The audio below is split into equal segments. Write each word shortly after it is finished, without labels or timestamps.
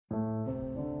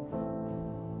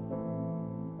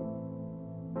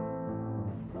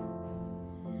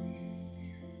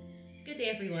day,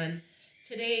 everyone.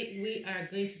 Today we are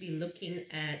going to be looking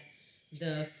at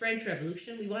the French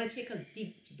Revolution. We want to take a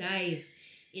deep dive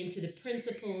into the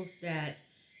principles that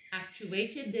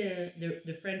actuated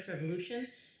the French Revolution,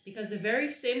 because the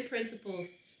very same principles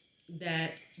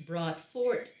that brought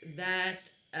forth that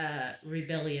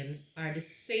rebellion are the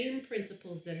same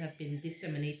principles that have been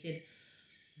disseminated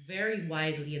very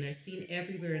widely and are seen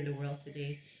everywhere in the world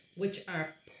today, which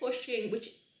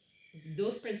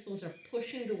those principles are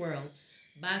pushing the world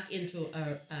back into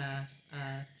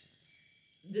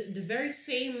the very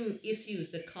same issues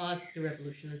that caused the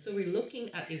revolution. And so we're looking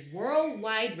at a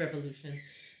worldwide revolution,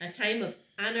 a time of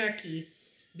anarchy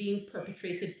being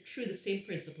perpetrated through the same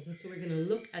principles. And so we're going to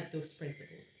look at those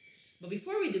principles. But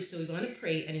before we do so, we want to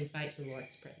pray and invite the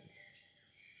Lord's presence.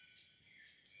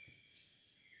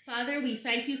 Father, we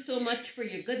thank you so much for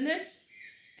your goodness,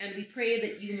 and we pray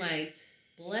that you might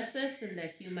bless us and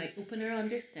that you might open our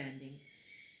understanding.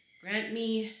 Grant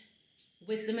me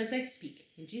wisdom as I speak.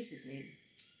 In Jesus' name,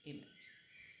 amen.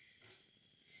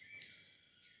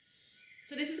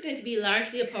 So this is going to be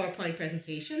largely a PowerPoint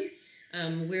presentation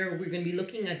where we're going to be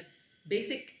looking at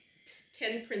basic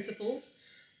 10 principles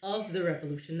of the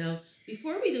revolution. Now,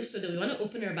 before we do so, we want to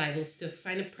open our Bibles to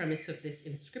find a premise of this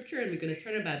in Scripture, and we're going to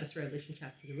turn our Bibles to Revelation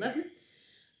chapter 11.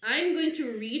 I'm going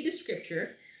to read the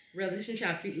Scripture, Revelation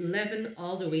chapter 11,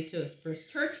 all the way to verse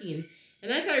 13.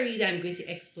 And as I read, I'm going to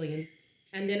explain,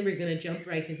 and then we're going to jump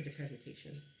right into the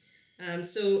presentation.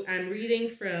 So I'm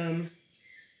reading from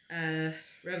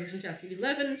Revelation chapter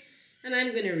 11, and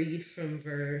I'm going to read from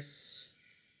verse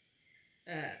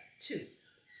 3.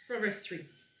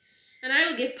 And I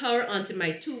will give power unto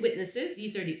my 2 witnesses.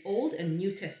 These are the Old and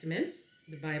New Testaments,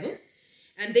 the Bible.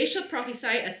 And they shall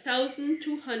prophesy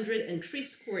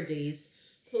 1,260 days,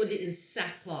 clothed in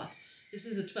sackcloth. This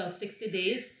is the 1260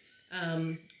 days,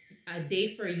 a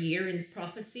day for a year in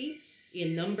prophecy,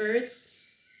 in Numbers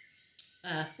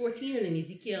 14 and in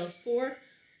Ezekiel 4,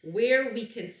 where we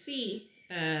can see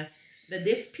that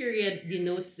this period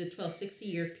denotes the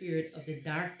 1260-year period of the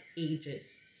Dark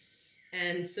Ages.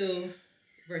 And so,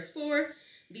 verse 4,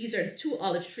 these are the 2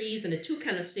 olive trees and the 2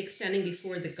 candlesticks standing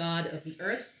before the God of the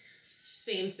earth.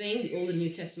 Same thing, the Old and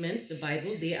New Testaments, the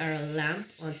Bible, they are a lamp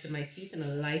unto my feet and a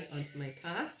light unto my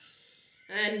path.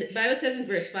 And the Bible says in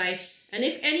verse 5, and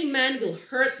if any man will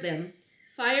hurt them,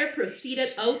 fire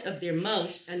proceeded out of their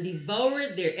mouth and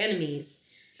devoured their enemies.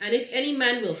 And if any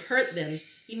man will hurt them,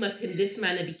 he must in this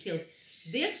manner be killed.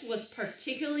 This was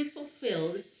particularly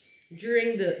fulfilled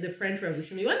during the French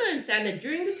Revolution. We want to understand that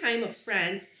during the time of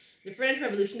France, the French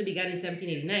Revolution that began in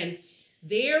 1789,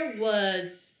 there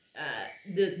was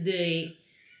the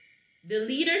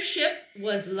leadership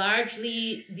was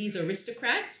largely these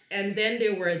aristocrats, and then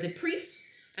there were the priests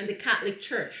and the Catholic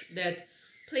Church that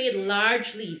played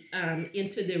largely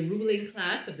into the ruling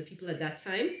class of the people at that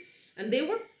time. And they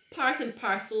were part and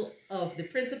parcel of the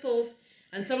principles,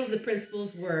 and some of the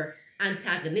principles were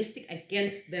antagonistic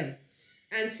against them.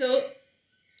 And so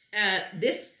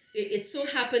it so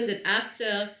happened that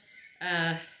after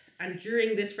and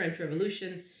during this French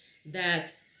Revolution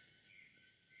that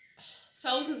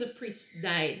thousands of priests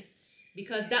died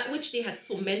because that which they had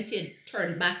fomented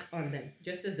turned back on them,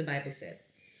 just as the Bible said.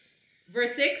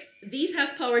 Verse 6, these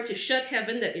have power to shut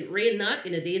heaven that it rain not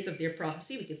in the days of their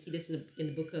prophecy. We can see this in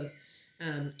the book of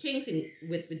Kings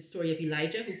with the story of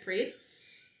Elijah who prayed.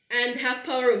 And have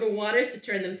power over waters to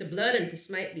turn them to blood and to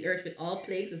smite the earth with all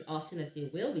plagues as often as they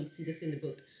will. We see this in the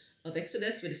book of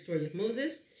Exodus with the story of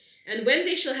Moses. And when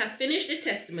they shall have finished their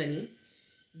testimony,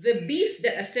 the beast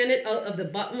that ascended out of the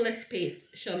bottomless pit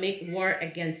shall make war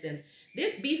against them.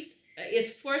 This beast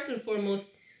is first and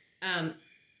foremost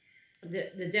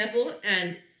the devil,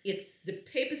 and it's the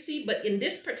papacy. But in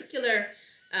this particular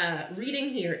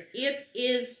reading here, it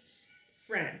is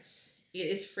France. It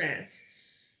is France.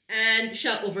 And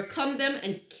shall overcome them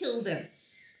and kill them.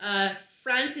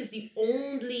 France is the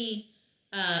only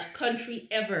country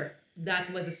ever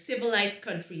that was a civilized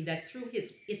country that through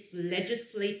its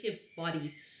legislative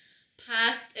body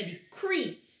passed a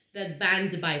decree that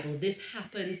banned the Bible. This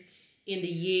happened in the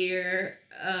year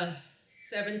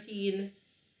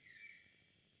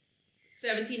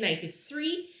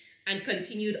 1793 and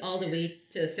continued all the way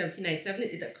to 1797.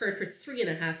 It occurred for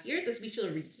 3.5 years, as we shall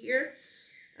read here.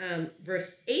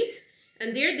 Verse 8,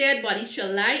 and their dead bodies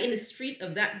shall lie in the street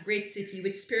of that great city,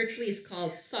 which spiritually is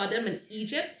called Sodom and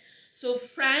Egypt. So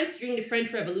France, during the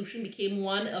French Revolution, became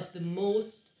one of the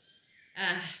most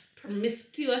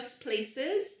promiscuous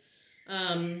places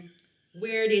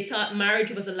where they thought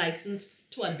marriage was a license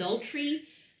to adultery,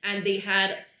 and they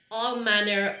had all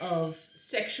manner of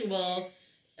sexual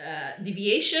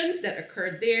deviations that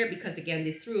occurred there because, again,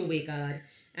 they threw away God.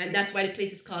 And that's why the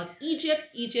place is called Egypt.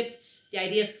 Egypt, the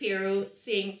idea of Pharaoh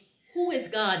saying, who is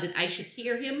God that I should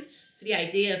hear him? So the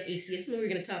idea of atheism, we're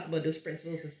going to talk about those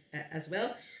principles as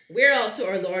well. Where also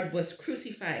our Lord was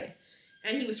crucified.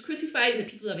 And he was crucified in the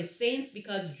people of his saints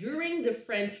because during the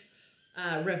French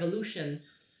Revolution,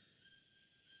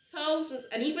 thousands,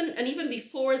 and even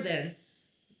before then,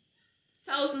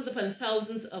 thousands upon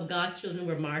thousands of God's children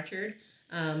were martyred.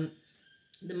 The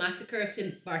massacre of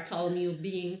St. Bartholomew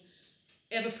being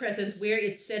ever present, where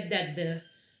it said that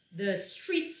the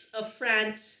streets of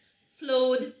France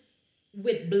flowed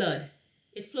with blood.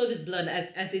 It flowed with blood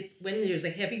as it, when there's a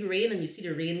heavy rain and you see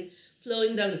the rain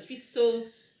flowing down the streets, so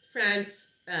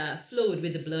France flowed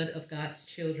with the blood of God's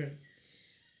children.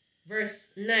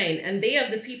 Verse 9, and they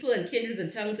of the people and kindreds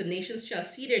and tongues and nations shall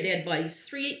see their dead bodies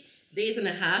 3 days and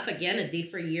a half, again a day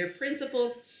for a year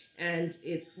principle, and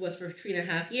it was for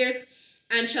 3.5 years,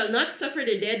 and shall not suffer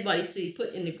their dead bodies to be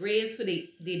put in the grave. So they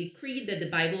decreed that the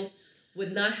Bible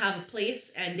would not have a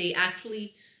place, and they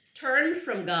actually turned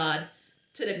from God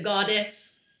to the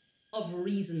goddess of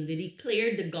reason. They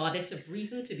declared the goddess of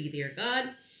reason to be their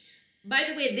God. By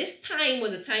the way, this time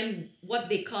was a time what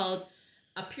they called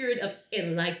a period of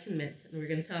enlightenment, and we're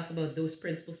going to talk about those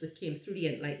principles that came through the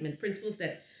enlightenment, principles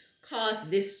that caused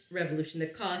this revolution,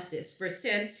 that caused this. Verse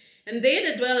 10, and they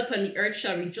that dwell upon the earth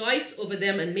shall rejoice over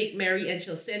them and make merry, and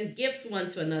shall send gifts one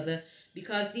to another,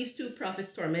 because these 2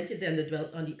 prophets tormented them that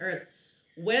dwelt on the earth.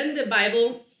 When the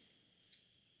Bible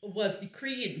was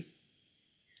decreed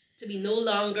to be no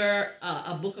longer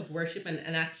a book of worship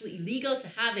and actually illegal to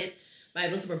have it,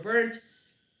 Bibles were burnt.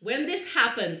 When this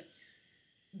happened,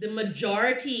 the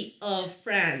majority of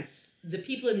France, the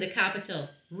people in the capital,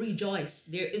 rejoiced.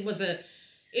 It was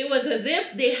as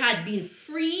if they had been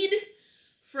freed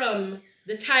from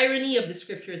the tyranny of the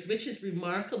scriptures, which is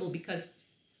remarkable because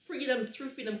true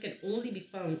freedom can only be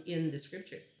found in the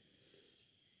scriptures.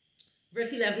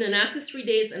 Verse 11, and after 3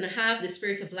 days and a half, the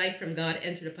spirit of life from God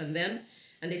entered upon them,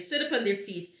 and they stood upon their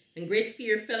feet, and great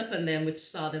fear fell upon them which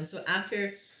saw them. So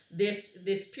after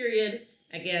this period,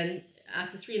 again,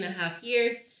 after 3.5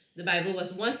 years, the Bible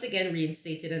was once again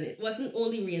reinstated, and it wasn't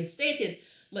only reinstated,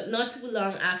 but not too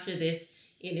long after this,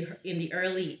 in the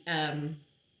early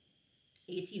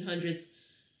 1800s,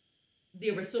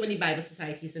 there were so many Bible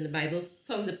societies, and the Bible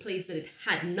found a place that it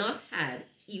had not had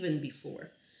even before.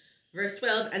 Verse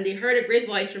 12, and they heard a great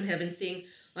voice from heaven saying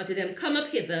unto them, come up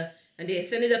hither. And they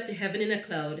ascended up to heaven in a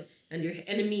cloud, and their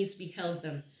enemies beheld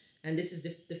them. And this is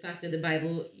the fact that the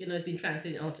Bible, has been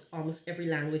translated into almost every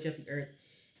language of the earth.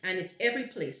 And it's every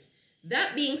place.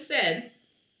 That being said,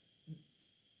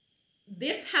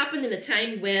 this happened in a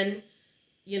time when,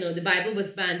 the Bible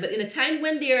was banned, but in a time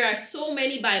when there are so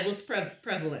many Bibles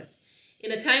prevalent,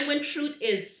 in a time when truth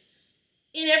is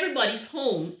in everybody's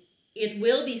home, it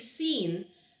will be seen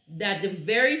that the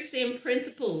very same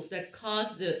principles that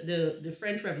caused the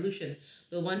French Revolution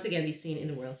will once again be seen in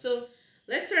the world. So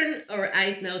let's turn our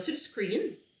eyes now to the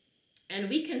screen, and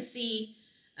we can see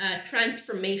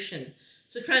transformation.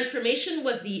 So transformation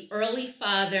was the early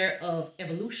father of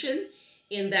evolution,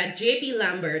 in that J.B.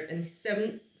 Lambert in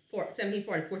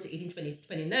 1744 to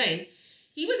 1829,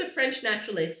 he was a French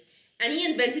naturalist, and he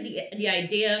invented the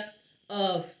idea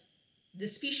of the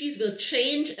species will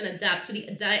change and adapt. So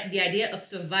the idea of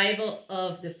survival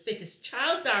of the fittest.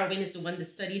 Charles Darwin is the one that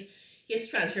studied his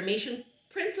transformation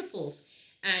principles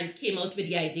and came out with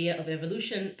the idea of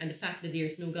evolution and the fact that there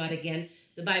is no God again.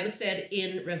 The Bible said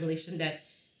in Revelation that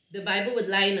the Bible would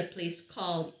lie in a place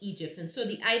called Egypt. And so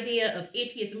the idea of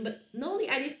atheism, but not only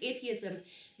the idea of atheism,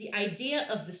 the idea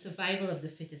of the survival of the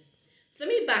fittest. So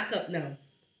let me back up now.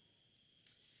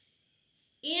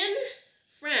 In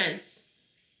France,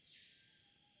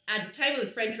 at the time of the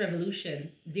French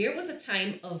Revolution, there was a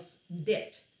time of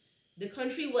debt. The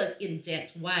country was in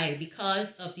debt. Why?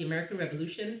 Because of the American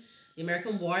Revolution, the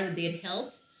American War that they had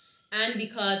held, and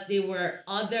because there were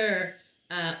other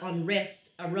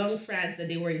unrest around France that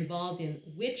they were involved in,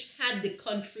 which had the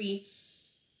country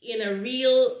in a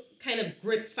real kind of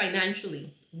grip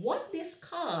financially. What this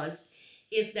caused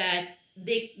is that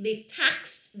they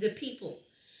taxed the people.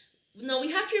 Now,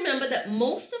 we have to remember that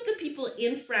most of the people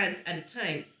in France at the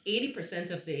time,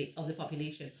 80% of the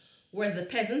population, were the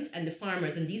peasants and the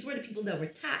farmers, and these were the people that were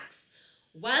taxed.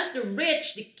 Whilst the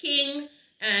rich, the king,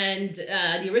 and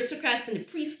the aristocrats and the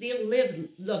priests, they lived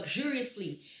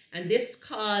luxuriously, and this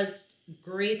caused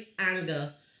great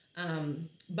anger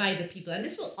by the people, and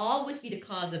this will always be the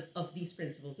cause of these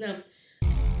principles. Now,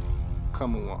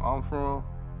 coming where I'm from,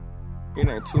 it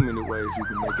ain't too many ways you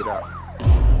can make it out.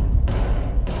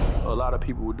 A lot of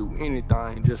people would do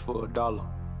anything just for $1.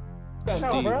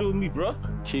 steal, do me, bro.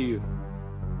 kill.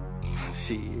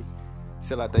 Shit.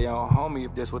 Say like they own homie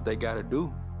if that's what they gotta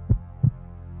do.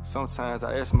 Sometimes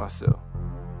I ask myself,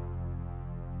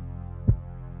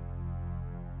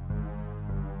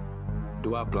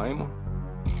 do I blame them?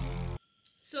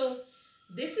 So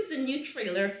this is a new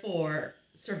trailer for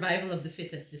Survival of the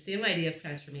Fittest, the same idea of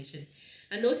transformation.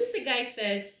 And notice the guy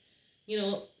says, you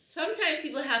know, sometimes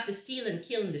people have to steal and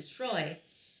kill and destroy.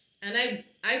 And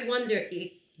I wonder,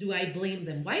 do I blame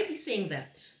them? Why is he saying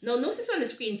that? Now notice on the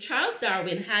screen, Charles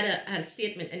Darwin had a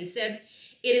statement, and he said,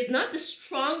 it is not the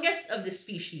strongest of the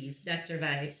species that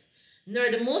survives,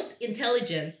 nor the most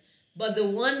intelligent, but the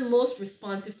one most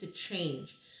responsive to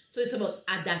change. So it's about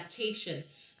adaptation.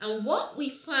 And what we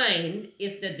find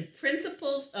is that the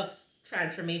principles of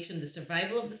transformation, the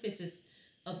survival of the fittest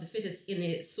in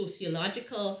a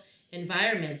sociological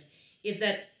environment, is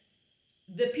that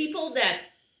the people that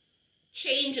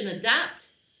change and adapt,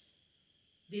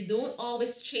 they don't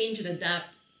always change and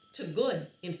adapt to good.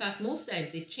 In fact, most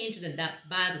times they change and adapt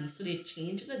badly. So they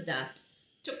change and adapt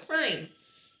to crime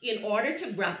in order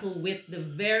to grapple with the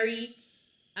very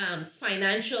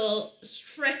financial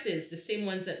stresses, the same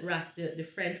ones that racked the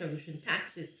French Revolution,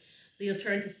 taxes. They'll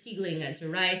turn to stealing and to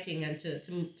rioting and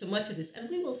to much of this. And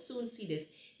we will soon see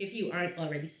this if you aren't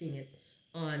already seeing it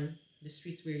on the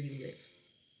streets where you live.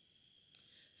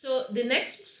 So the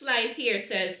next slide here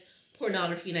says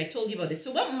pornography, and I told you about this.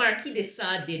 So what Marquis de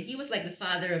Sade did, he was like the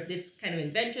father of this kind of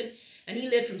invention, and he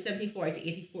lived from 1740 to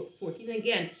 1814. And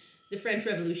again, the French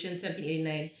Revolution,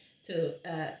 1789 to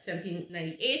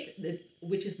 1798,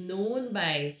 which is known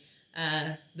by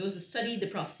those who study the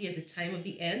prophecy as the time of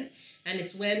the end. And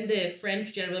it's when the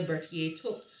French General Berthier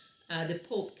took the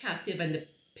Pope captive, and the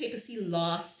papacy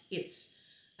lost its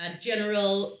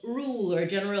general rule, or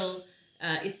general,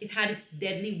 it had its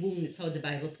deadly wound, is how the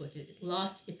Bible put it. It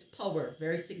lost its power,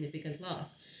 very significant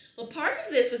loss. Well, part of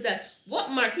this was that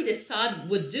what Marquis de Sade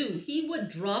would do, he would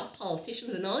draw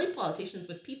politicians, and not only politicians,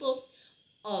 but people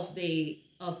of the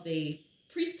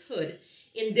priesthood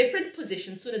in different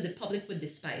positions so that the public would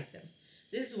despise them.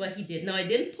 This is what he did. Now, I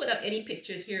didn't put up any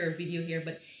pictures here or video here,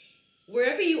 but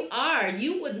wherever you are,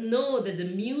 you would know that the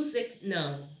music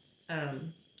now,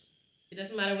 it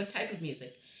doesn't matter what type of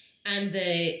music, and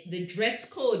the dress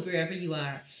code wherever you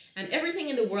are, and everything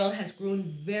in the world has grown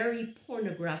very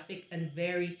pornographic and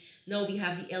very, now we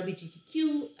have the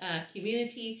LGBTQ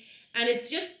community, and it's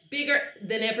just bigger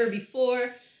than ever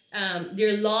before. There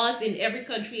are laws in every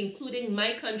country, including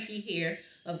my country here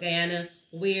of Guyana,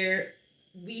 where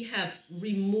we have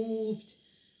removed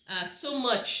so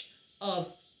much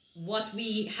of what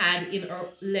we had in our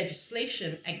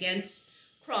legislation against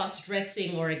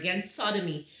cross-dressing or against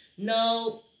sodomy.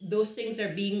 Now those things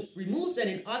are being removed, and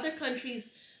in other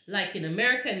countries, like in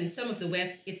America and in some of the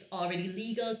West, it's already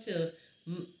legal to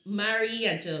marry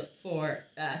and for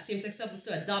same-sex couples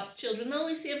to adopt children. Not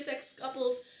only same-sex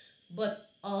couples, but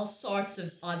all sorts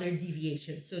of other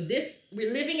deviations. So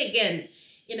we're living again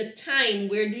in a time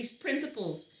where these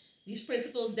principles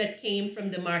that came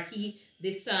from the Marquis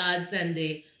de Sades and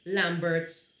the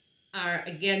Lamberts are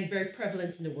again very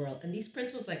prevalent in the world. And these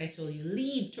principles, like I told you,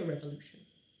 lead to revolution.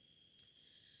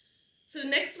 So the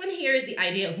next one here is the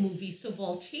idea of movies. So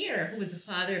Voltaire, who was the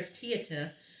father of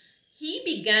theater, he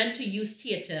began to use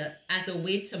theater as a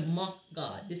way to mock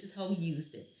God. This is how he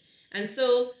used it. And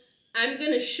so I'm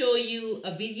going to show you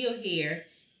a video here,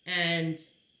 and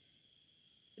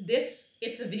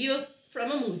it's a video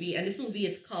from a movie, and this movie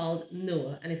is called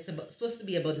Noah, and it's supposed to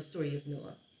be about the story of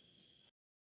Noah.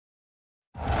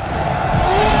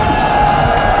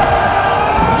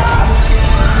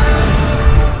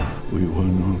 We were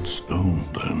not stone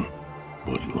then,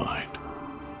 but light.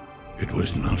 It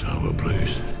was not our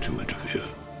place to interfere,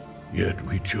 yet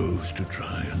we chose to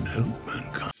try and help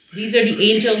mankind. These are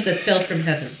the angels that fell from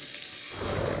heaven.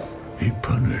 He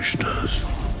punished us.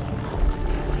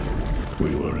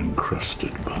 We were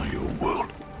encrusted by your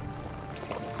world.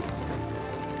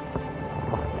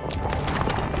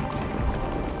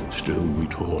 Still, we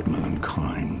taught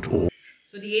mankind all.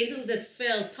 So the angels that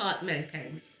fell taught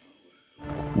mankind.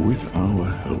 With our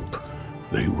help,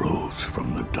 they rose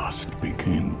from the dust,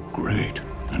 became great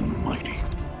and mighty.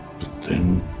 But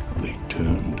then they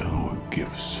turned our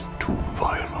gifts to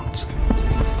violence.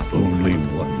 Only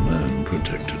one man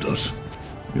protected us,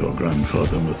 your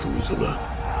grandfather Methuselah.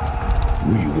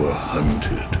 We were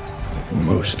hunted,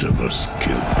 most of us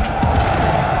killed.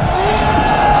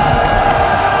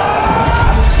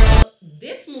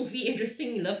 This movie,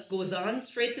 interestingly enough, goes on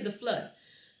straight to the flood.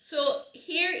 So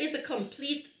here is a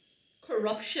complete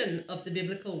corruption of the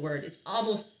biblical word. It's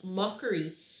almost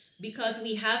mockery, because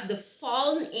we have the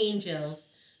fallen angels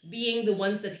being the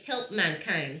ones that help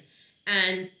mankind,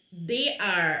 and they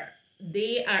are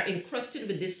encrusted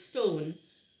with this stone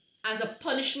as a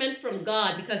punishment from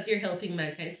God because they're helping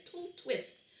mankind. It's a total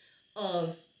twist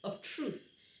of truth.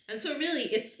 And so really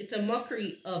it's a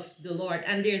mockery of the Lord.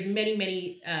 And there's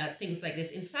many things like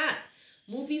this. In fact,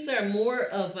 movies are more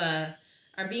of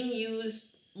are being used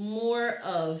more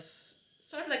of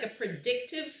sort of like a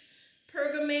predictive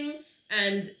programming,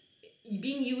 and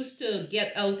being used to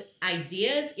get out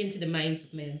ideas into the minds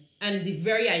of men, and the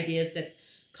very ideas that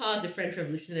caused the French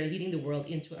Revolution that are leading the world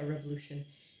into a revolution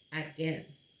again.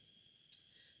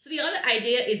 So the other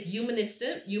idea is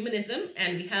humanism,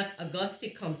 and we have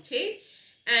Auguste Comte,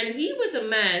 and he was a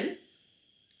man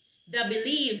that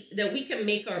believed that we can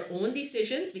make our own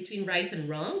decisions between right and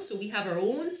wrong. So we have our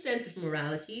own sense of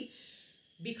morality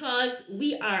because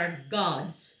we are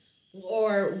gods,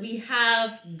 or we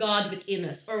have God within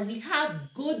us, or we have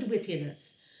good within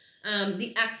us.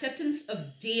 The acceptance of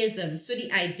deism, so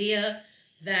the idea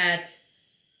that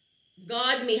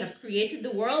God may have created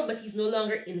the world, but he's no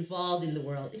longer involved in the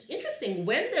world. It's interesting,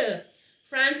 when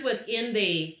France was in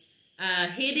the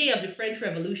heyday of the French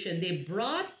Revolution, they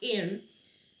brought in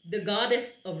the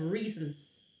goddess of reason.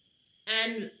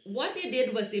 And what they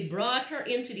did was they brought her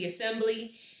into the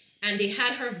assembly, and they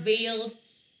had her veiled,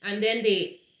 and then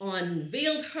they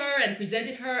unveiled her and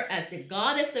presented her as the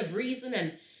goddess of reason,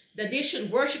 and that they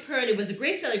should worship her, and it was a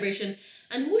great celebration.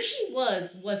 And who she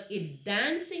was a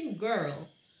dancing girl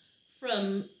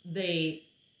from the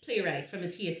playwright, from the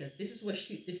theater. This is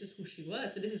who she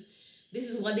was. So this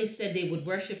is what they said they would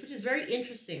worship, which is very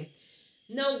interesting.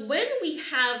 Now, when we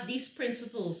have these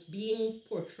principles being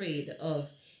portrayed of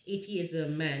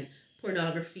atheism and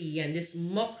pornography and this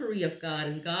mockery of God,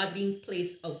 and God being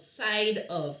placed outside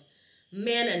of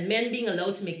men, and men being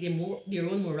allowed to make their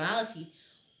own morality,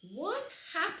 what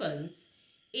happens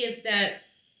is that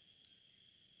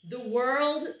the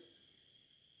world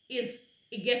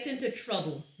it gets into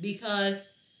trouble,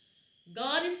 because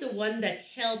God is the one that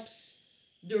helps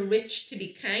the rich to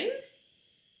be kind,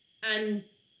 and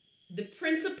the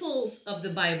principles of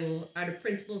the Bible are the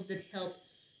principles that help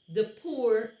the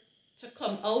poor to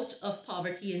come out of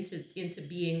poverty into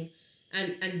being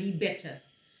and be better.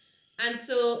 And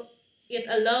so it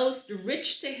allows the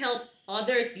rich to help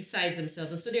others besides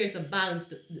themselves. And so there's a balance.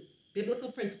 The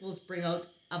biblical principles bring out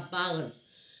a balance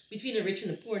between the rich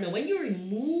and the poor. Now, when you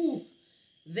remove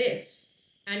this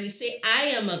and you say, I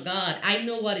am a God, I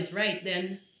know what is right,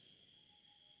 then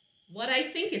what I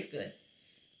think is good.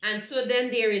 And so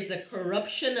then there is a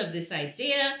corruption of this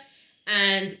idea.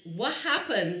 And what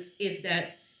happens is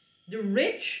that the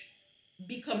rich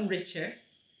become richer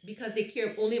because they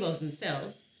care only about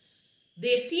themselves.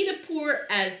 They see the poor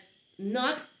as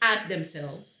not as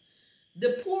themselves.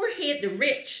 The poor hate the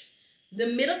rich. The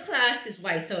middle class is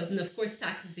wiped out. And of course,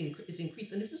 taxes is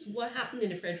increased. And this is what happened in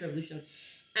the French Revolution.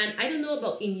 And I don't know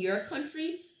about in your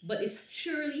country, but it's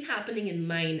surely happening in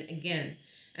mine again.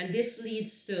 And this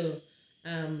leads to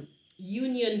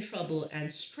union trouble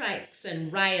and strikes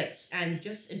and riots and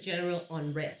just a general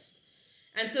unrest.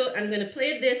 And so I'm going to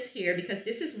play this here because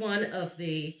this is one of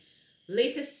the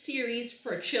latest series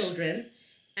for children,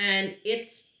 and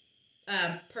it's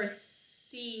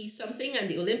Percy something and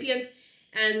the Olympians.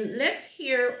 And let's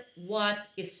hear what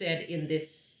is said in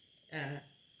this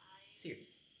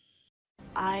series.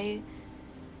 I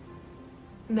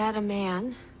met a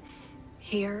man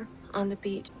here on the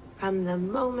beach. From the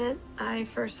moment I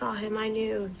first saw him, I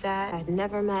knew that I'd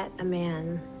never met a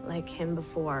man like him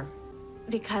before.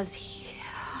 Because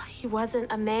he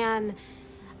wasn't a man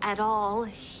at all.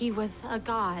 He was a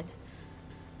god.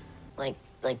 Like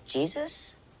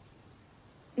Jesus?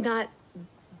 Not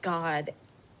God,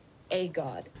 a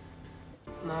god.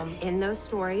 Mom. In those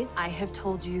stories, I have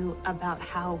told you about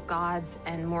how gods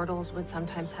and mortals would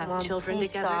sometimes have Mom, children please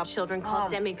together, stop. children Mom.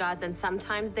 called demigods, and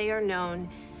sometimes they are known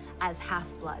as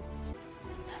half-bloods.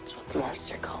 That's what the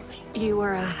monster called me. You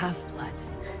were a half-blood.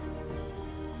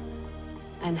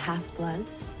 And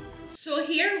half-bloods? So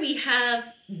here we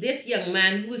have this young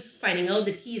man who's finding out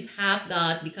that he is half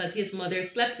God because his mother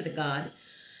slept with a god.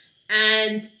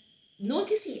 And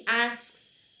notice he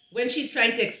asks, when she's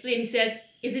trying to explain, he says,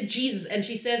 is it Jesus? And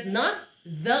she says, not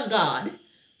the God,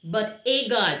 but a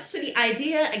God. So the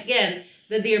idea, again,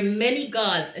 that there are many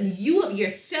gods, and you of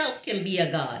yourself can be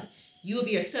a god. You of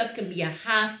yourself can be a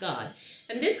half God.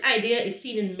 And this idea is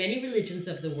seen in many religions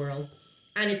of the world,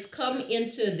 and it's come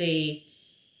into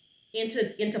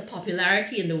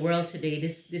popularity in the world today,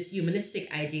 this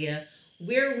humanistic idea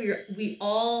where we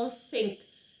all think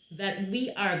that we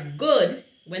are good,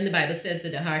 when the Bible says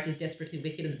that the heart is desperately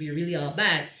wicked and we're really all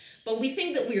bad. But we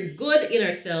think that we're good in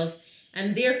ourselves,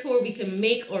 and therefore we can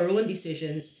make our own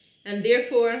decisions, and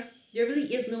therefore there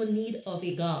really is no need of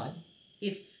a God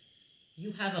if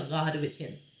you have a God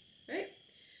within, right?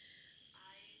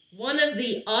 One of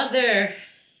the other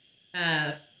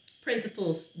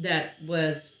principles that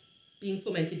was being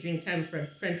fomented during the time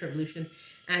of French Revolution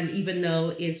and even now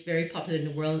is very popular in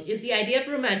the world is the idea of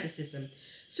romanticism.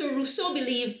 So Rousseau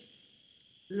believed,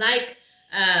 like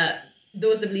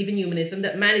those that believe in humanism,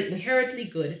 that man is inherently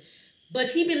good,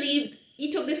 but he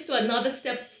took this to another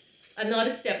step.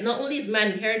 Not only is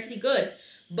man inherently good,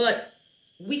 but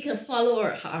we can follow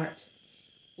our heart.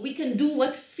 We can do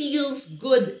what feels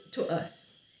good to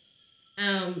us,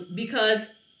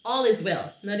 because all is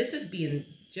well. Now, this has been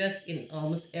just in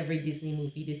almost every Disney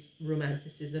movie, this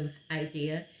romanticism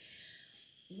idea.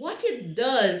 What it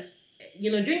does,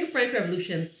 during the French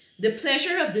Revolution, the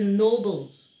pleasure of the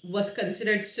nobles was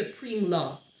considered supreme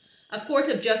law. A court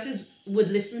of justice would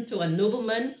listen to a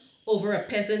nobleman over a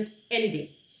peasant any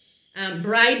day.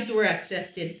 Bribes were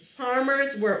accepted.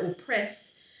 Farmers were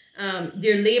oppressed.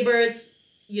 Their labors,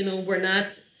 were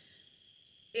not,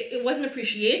 it wasn't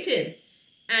appreciated.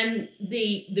 And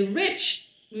the rich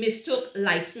mistook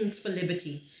license for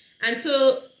liberty. And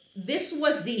so this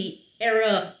was the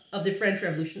era of the French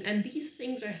Revolution, and these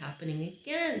things are happening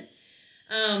again.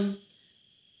 Again,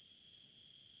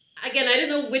 I don't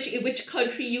know which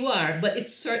country you are, but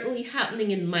it's certainly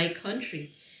happening in my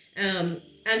country. And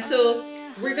so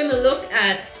we're gonna look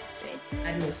at,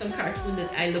 I don't know, some cartoon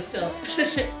that I looked up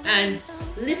and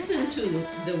listen to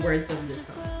the words of this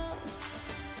song.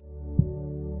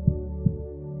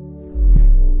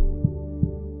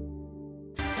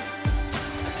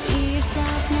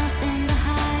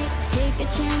 Take a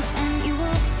chance and you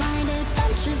will find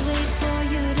adventures wait for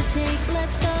you to take.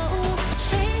 Let's go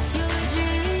chase your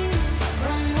dreams,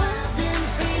 run wild and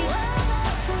free.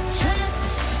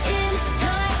 Trust in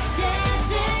your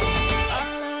destiny,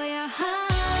 follow your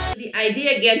heart. The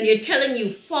idea again, they're telling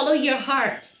you, follow your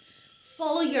heart.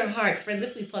 Follow your heart. Friends,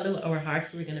 if we follow our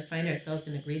hearts, we're going to find ourselves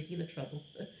in a great deal of trouble.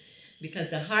 Because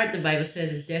the heart, the Bible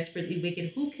says, is desperately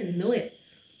wicked. Who can know it?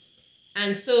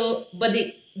 And so, but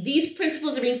these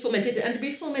principles are being fomented, and they're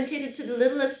being fomented to the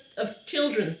littlest of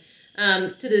children,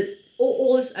 to the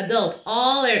oldest adult.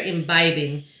 All are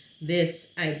imbibing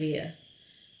this idea.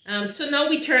 So now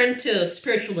we turn to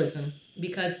spiritualism,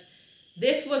 because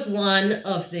this was one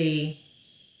of the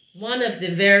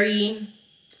very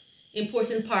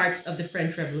important parts of the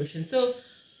French Revolution. So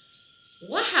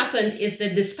what happened is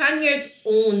that the Spaniards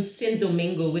owned Saint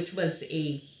Domingo, which was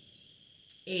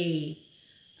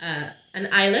an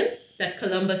island that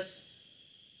Columbus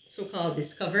so-called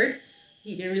discovered.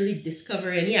 He didn't really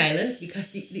discover any islands because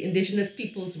the indigenous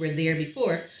peoples were there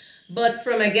before. But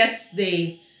from, I guess,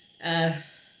 the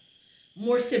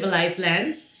more civilized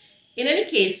lands. In any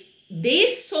case, they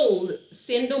sold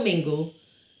Saint Domingo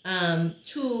in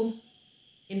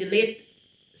the late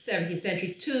 17th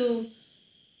century to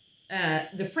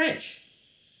the French.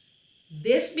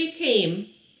 This became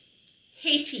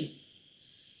Haiti.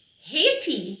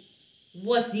 Haiti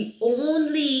was the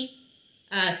only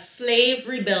slave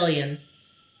rebellion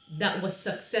that was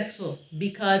successful,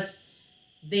 because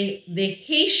the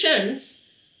Haitians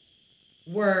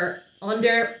were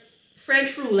under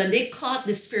French rule, and they caught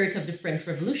the spirit of the French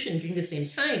Revolution during the same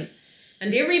time.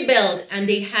 And they rebelled, and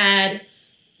they had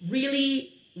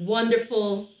really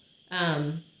wonderful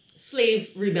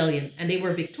slave rebellion, and they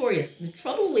were victorious. The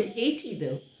trouble with Haiti,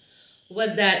 though,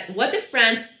 was that what the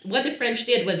French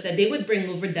did was that they would bring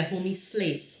over Dahomey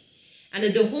slaves. And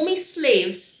the Dahomey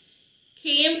slaves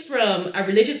came from a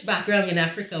religious background in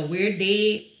Africa where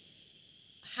they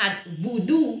had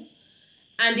voodoo,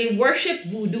 and they worshiped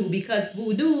voodoo because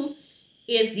voodoo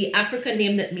is the African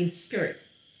name that means spirit.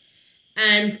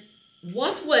 And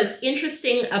what was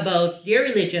interesting about their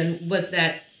religion was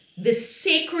that the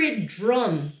sacred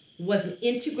drum was an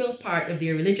integral part of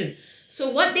their religion. So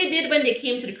what they did when they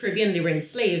came to the Caribbean and they were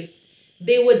enslaved,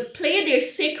 they would play their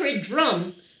sacred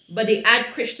drum, but they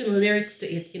add Christian lyrics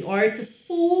to it in order to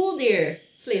fool their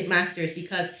slave masters,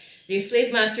 because their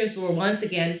slave masters were once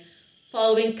again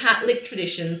following Catholic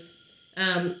traditions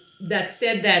that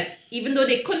said that even though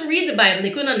they couldn't read the Bible,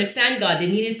 they couldn't understand God, they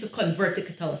needed to convert to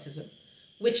Catholicism,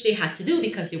 which they had to do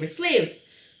because they were slaves.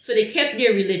 So they kept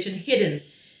their religion hidden.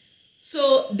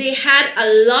 So they had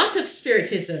a lot of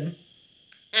spiritism,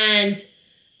 and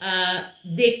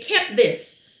they kept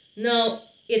this. Now,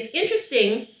 it's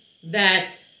interesting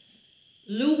that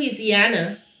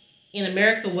Louisiana in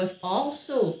America was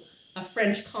also a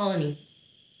French colony.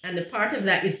 And a part of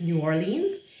that is New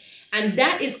Orleans. And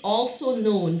that is also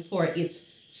known for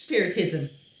its spiritism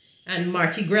and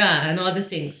Mardi Gras and other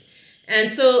things. And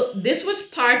so this was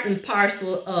part and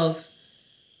parcel of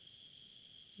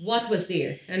what was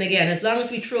there. And again, as long as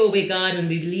we throw away God and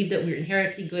we believe that we're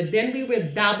inherently good, then we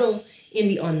will dabble in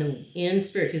the unknown, in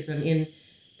spiritism, in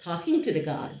talking to the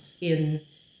gods, in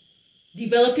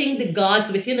developing the gods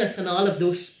within us and all of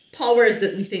those powers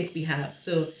that we think we have.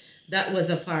 So that was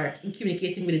a part, in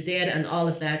communicating with the dead and all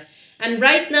of that. And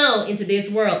right now, in today's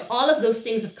world, all of those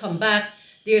things have come back.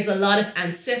 There's a lot of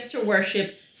ancestor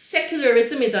worship.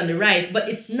 Secularism is on the rise, but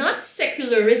it's not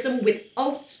secularism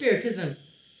without spiritism.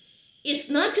 It's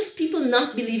not just people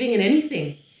not believing in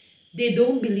anything. They're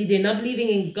not believing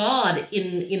in God,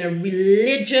 in a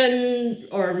religion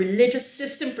or a religious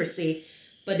system per se,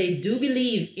 but they do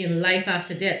believe in life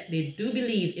after death. They do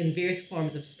believe in various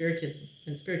forms of spiritism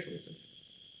and spiritualism.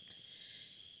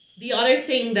 The other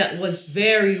thing that was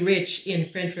very rich in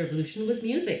French Revolution was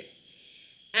music.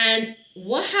 And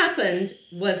what happened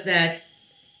was that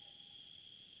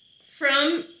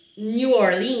from New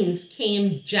Orleans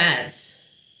came jazz.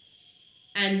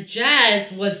 And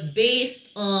jazz was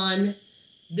based on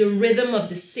the rhythm of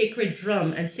the sacred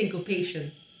drum and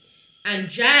syncopation. And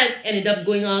jazz ended up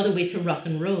going all the way to rock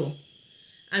and roll.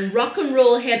 And rock and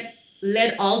roll had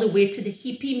led all the way to the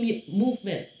hippie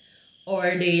movement,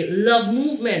 or the love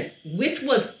movement, which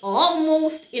was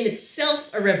almost in itself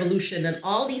a revolution. And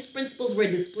all these principles were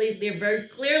displayed there very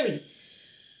clearly.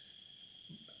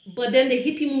 But then the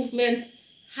hippie movement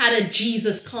had a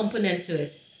Jesus component to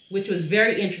it, which was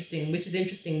very interesting, which is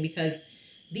interesting because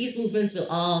these movements will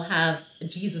all have a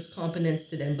Jesus components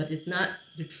to them, but it's not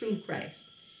the true Christ.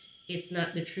 It's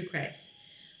not the true Christ.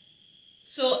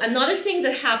 So another thing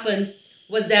that happened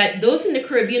was that those in the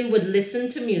Caribbean would listen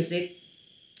to music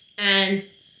and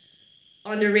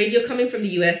on the radio coming from the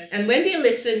US, and when they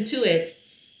listened to it,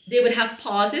 they would have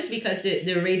pauses because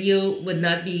the radio would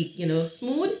not be,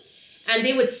 smooth. And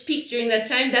they would speak during that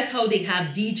time. That's how they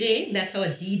have DJ. That's how a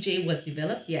DJ was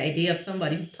developed, the idea of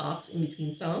somebody who talks in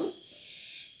between songs.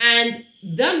 And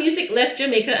the music left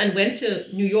Jamaica and went to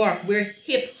New York, where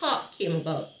hip-hop came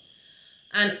about.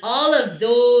 And all of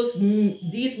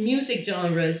these music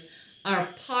genres are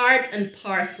part and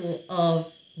parcel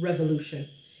of revolution.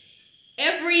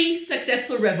 Every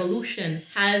successful revolution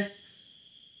has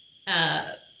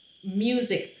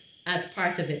music as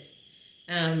part of it.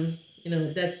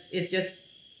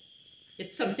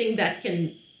 It's something that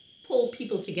can pull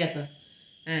people together.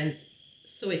 And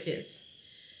so it is.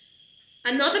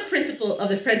 Another principle of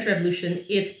the French Revolution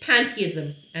is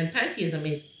pantheism. And pantheism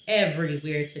is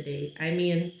everywhere today. I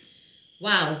mean,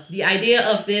 wow, the idea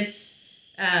of this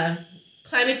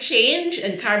climate change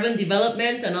and carbon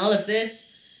development and all of this,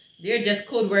 they're just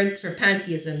code words for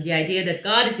pantheism. The idea that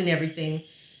God is in everything,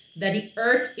 that the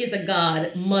earth is a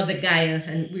god, Mother Gaia,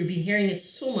 and we've been hearing it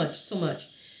so much.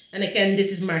 And again,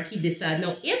 this is Marquis de Sade.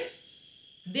 Now, if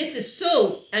this is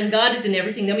so, and God is in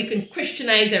everything, then we can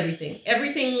Christianize everything.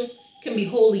 Everything can be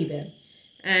holy then.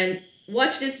 And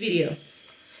watch this video.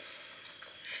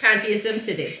 Pantheism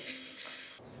today.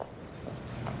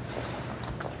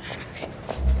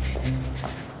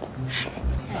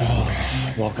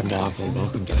 Welcome to Apple.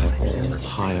 Welcome to Apple.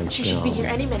 Hi, I'm Tim. She should be here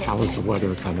any minute. How is the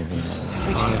weather coming in?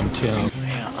 Hi, I'm Tim.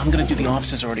 Yeah, I'm gonna do the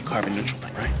office's already carbon neutral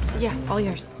thing, right? Yeah, all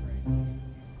yours.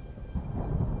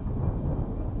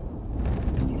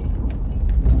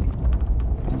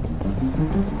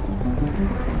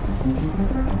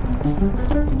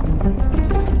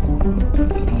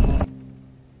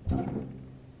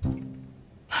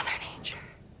 Mother Nature.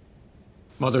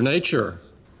 Mother Nature.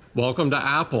 Welcome to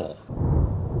Apple.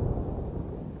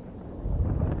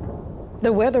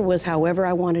 The weather was however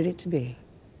I wanted it to be.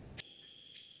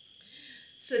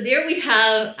 So there we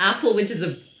have Apple, which is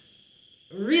a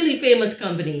really famous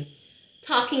company,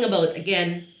 talking about,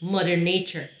 again, Mother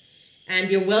Nature. And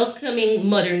you're welcoming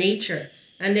Mother Nature.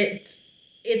 And it's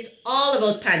all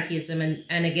about pantheism.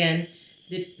 And again,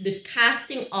 the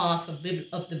casting off of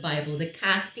the Bible, the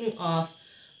casting off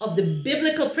of the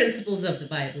biblical principles of the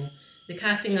Bible, the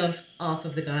casting off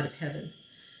of the God of heaven.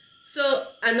 So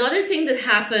another thing that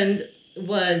happened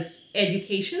was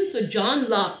education. So John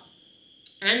Locke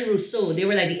and Rousseau, they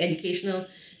were like the educational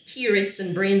theorists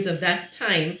and brains of that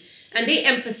time. And they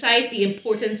emphasized the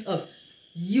importance of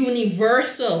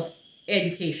universal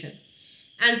education.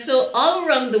 And so all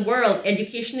around the world,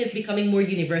 education is becoming more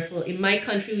universal. In my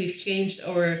country, we've changed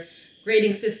our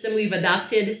grading system. We've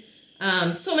adopted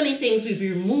so many things. We've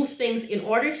removed things in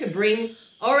order to bring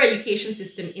our education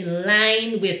system in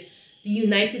line with the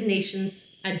United Nations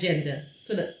agenda,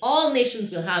 so that all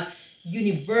nations will have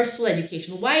universal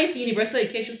education. Why is universal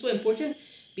education so important?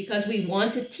 Because we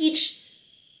want to teach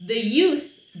the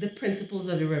youth the principles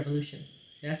of the revolution.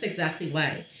 That's exactly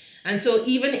why. And so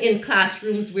even in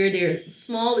classrooms where they're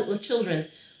small little children,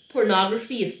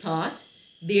 pornography is taught.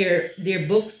 They're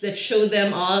books that show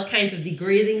them all kinds of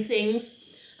degrading things.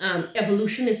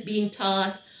 Evolution is being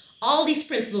taught. All these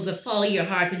principles of follow your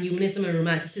heart and humanism and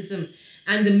romanticism.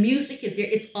 And the music is there.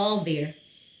 It's all there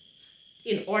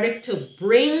in order to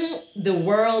bring the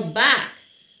world back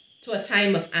to a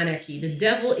time of anarchy. The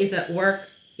devil is at work.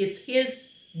 It's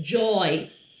his joy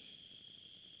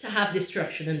to have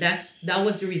destruction, and that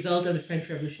was the result of the French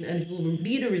Revolution, and it will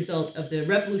be the result of the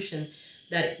revolution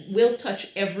that will touch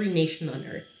every nation on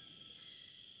earth.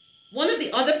 One of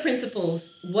the other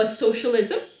principles was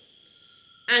socialism,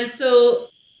 and so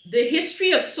the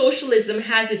history of socialism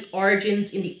has its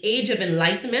origins in the Age of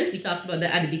Enlightenment. We talked about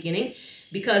that at the beginning,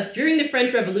 because during the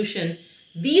French Revolution,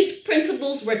 these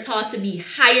principles were taught to be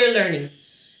higher learning,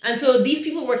 and so these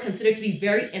people were considered to be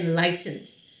very enlightened.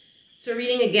 So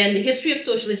reading again, the history of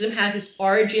socialism has its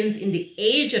origins in the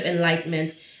Age of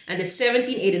Enlightenment and the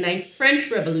 1789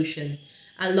 French Revolution,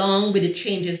 along with the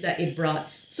changes that it brought.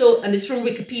 So, and it's from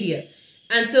Wikipedia.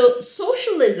 And so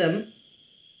socialism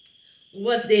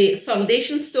was the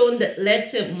foundation stone that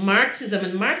led to Marxism.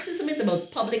 And Marxism is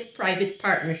about public-private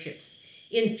partnerships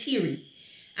in theory.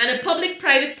 And a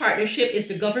public-private partnership is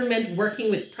the government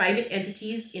working with private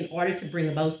entities in order to bring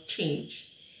about change.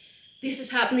 This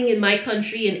is happening in my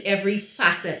country in every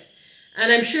facet.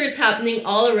 And I'm sure it's happening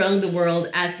all around the world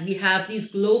as we have these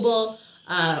global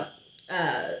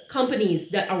companies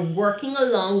that are working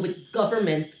along with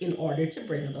governments in order to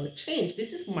bring about change.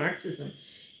 This is Marxism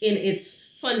in its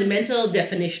fundamental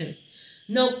definition.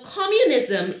 Now,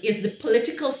 communism is the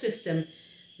political system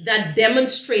that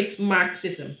demonstrates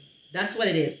Marxism. That's what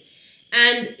it is.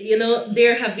 And, you know,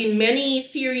 there have been many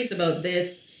theories about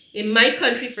this. In my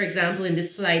country, for example, in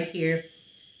this slide here,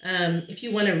 if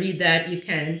you want to read that, you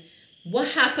can. What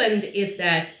happened is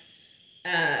that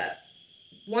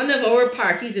one of our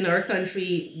parties in our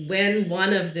country, when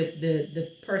one of the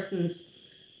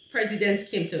presidents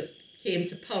came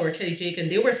to power, Teddy Jakin,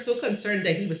 they were so concerned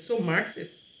that he was so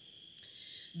Marxist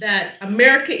that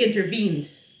America intervened.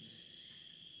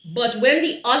 But when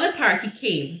the other party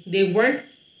came, they weren't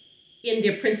in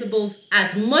their principles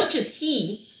as much as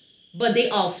he, but they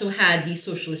also had these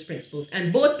socialist principles.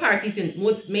 And both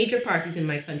major parties in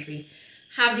my country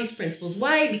have these principles.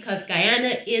 Why? Because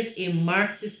Guyana is a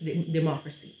Marxist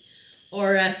democracy,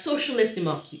 or a socialist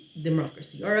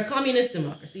democracy, or a communist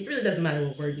democracy. It really doesn't matter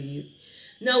what word you use.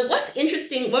 Now, what's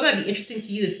interesting, what might be interesting to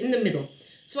you is in the middle.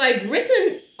 So I've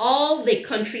written all the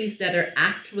countries that are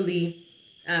actually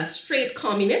straight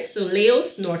communists. So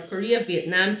Laos, North Korea,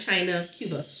 Vietnam, China,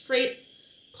 Cuba, straight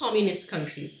communist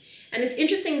countries. And it's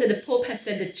interesting that the Pope has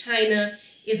said that China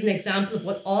is an example of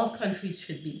what all countries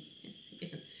should be.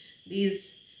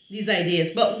 These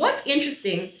ideas. But what's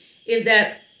interesting is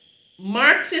that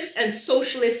Marxists and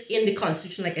socialists in the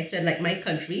constitution, like I said, like my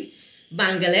country,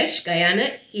 Bangladesh,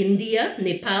 Guyana, India,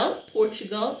 Nepal,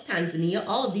 Portugal, Tanzania,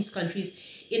 all of these countries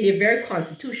in their very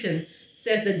constitution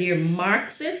says that they're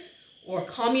Marxist or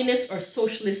communist or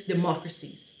socialist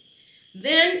democracies.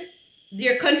 Then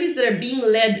there are countries that are being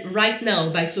led right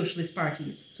now by socialist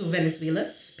parties. So Venezuela,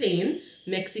 Spain,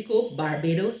 Mexico,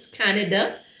 Barbados,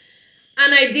 Canada,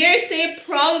 and I dare say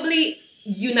probably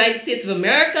United States of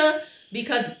America,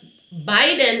 because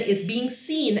Biden is being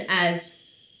seen as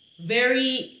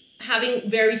having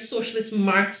very socialist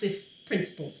Marxist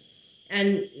principles.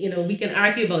 And, you know, we can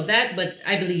argue about that, but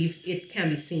I believe it can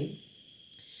be seen.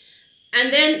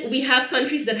 And then we have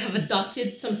countries that have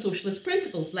adopted some socialist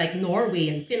principles, like Norway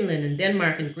and Finland and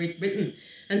Denmark and Great Britain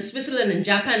and Switzerland and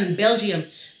Japan and Belgium.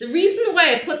 The reason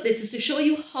why I put this is to show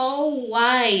you how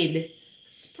wide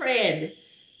spread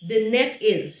the net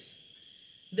is.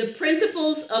 The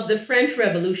principles of the French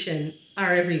Revolution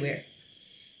are everywhere.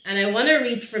 And I want to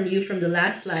read from you from the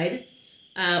last slide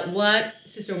what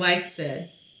Sister White said.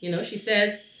 You know, she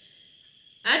says,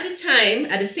 at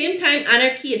the same time,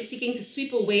 anarchy is seeking to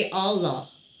sweep away all law,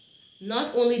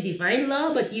 not only divine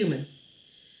law, but human.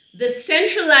 The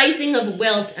centralizing of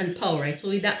wealth and power. I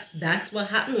told you that that's what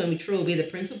happened when we throw away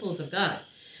the principles of God.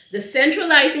 The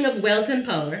centralizing of wealth and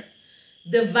power,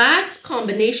 the vast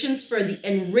combinations for the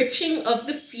enriching of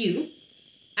the few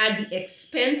at the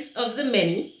expense of the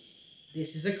many.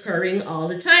 This is occurring all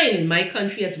the time in my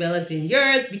country as well as in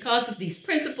yours because of these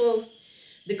principles.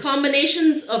 The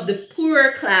combinations of the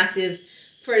poorer classes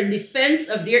for the defense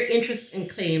of their interests and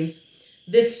claims,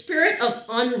 the spirit of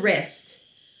unrest,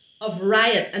 of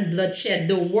riot and bloodshed,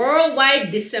 the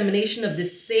worldwide dissemination of the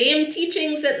same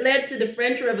teachings that led to the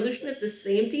French Revolution. It's the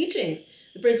same teachings,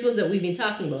 the principles that we've been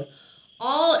talking about.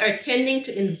 all are tending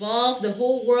to involve the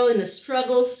whole world in a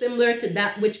struggle similar to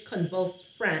that which convulsed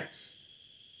France.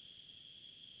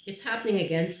 It's happening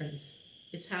again, friends.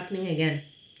 It's happening again.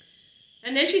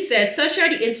 And then she says, such are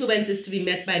the influences to be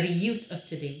met by the youth of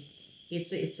today.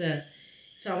 It's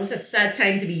almost a sad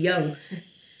time to be young.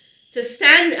 To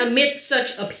stand amidst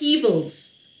such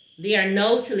upheavals, they are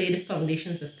now to lay the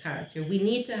foundations of character. We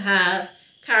need to have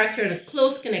character and a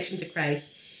close connection to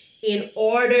Christ in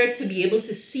order to be able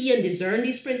to see and discern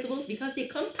these principles, because they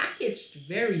come packaged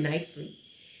very nicely.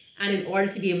 And in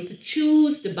order to be able to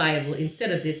choose the Bible instead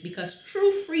of this, because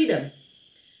true freedom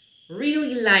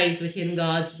really lies within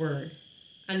God's word.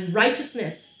 And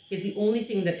righteousness is the only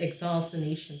thing that exalts a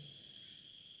nation.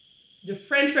 The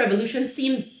French Revolution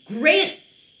seemed great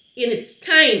in its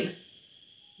time,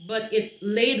 but it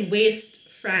laid waste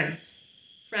France.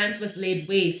 France was laid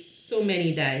waste. So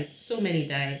many died. So many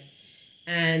died.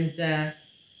 And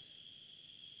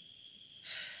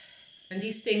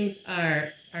these things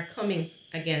are coming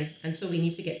again. And so we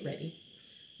need to get ready.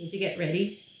 We need to get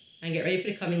ready and get ready for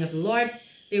the coming of the Lord.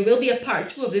 There will be a part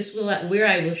 2 of this where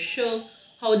I will show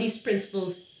how these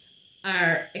principles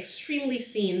are extremely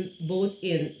seen both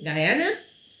in Guyana,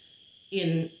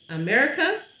 in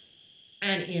America,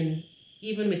 and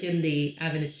even within the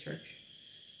Adventist Church.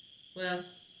 Well,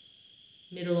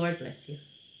 may the Lord bless you.